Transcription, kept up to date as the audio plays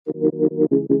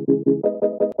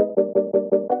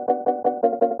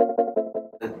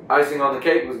Icing on the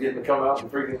cake was getting to come out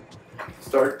and freaking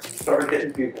start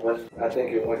hitting people. And I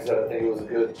think, like I said, I think it was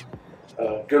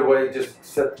a good way to just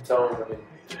set the tone. I mean,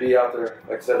 to be out there,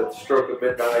 like I said, at the stroke of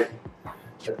midnight,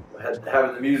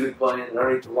 having the music playing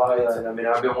underneath the lights, and I mean,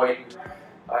 I've been waiting.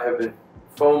 I have been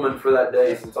foaming for that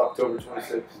day since October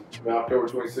 26th. I mean, October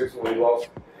 26th when we lost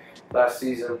last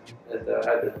season and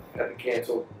had to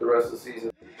cancel the rest of the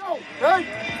season. Hey,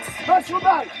 special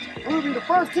night. We'll be the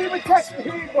first team in Texas to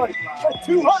hit anybody for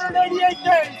 288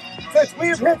 days since we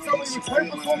have hit somebody with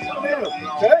hypersonic tornado.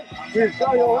 Okay? We've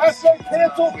got your last day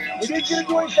canceled. We didn't get to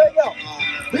do anything else.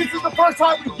 This is the first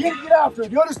time we get to get after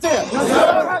it. You understand? You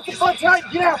understand? Have the fun tonight.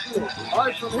 Get after it. All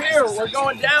right, from here, we're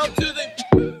going down to the.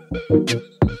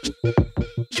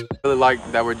 I really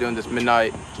like that we're doing this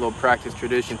midnight little practice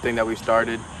tradition thing that we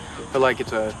started. I feel like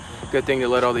it's a good thing to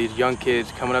let all these young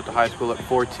kids coming up to high school look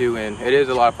forward to, and it is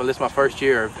a lot of fun. This is my first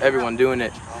year of everyone doing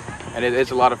it, and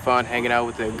it's a lot of fun hanging out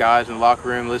with the guys in the locker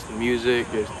room, listening to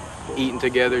music, just eating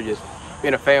together, just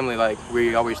being a family like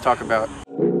we always talk about.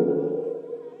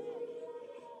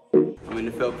 I mean,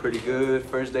 it felt pretty good.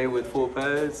 First day with full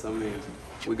pads. I mean,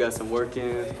 we got some work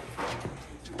in.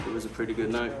 It was a pretty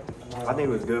good night. I think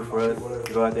it was good for us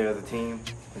to go out there as a team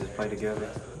and just play together.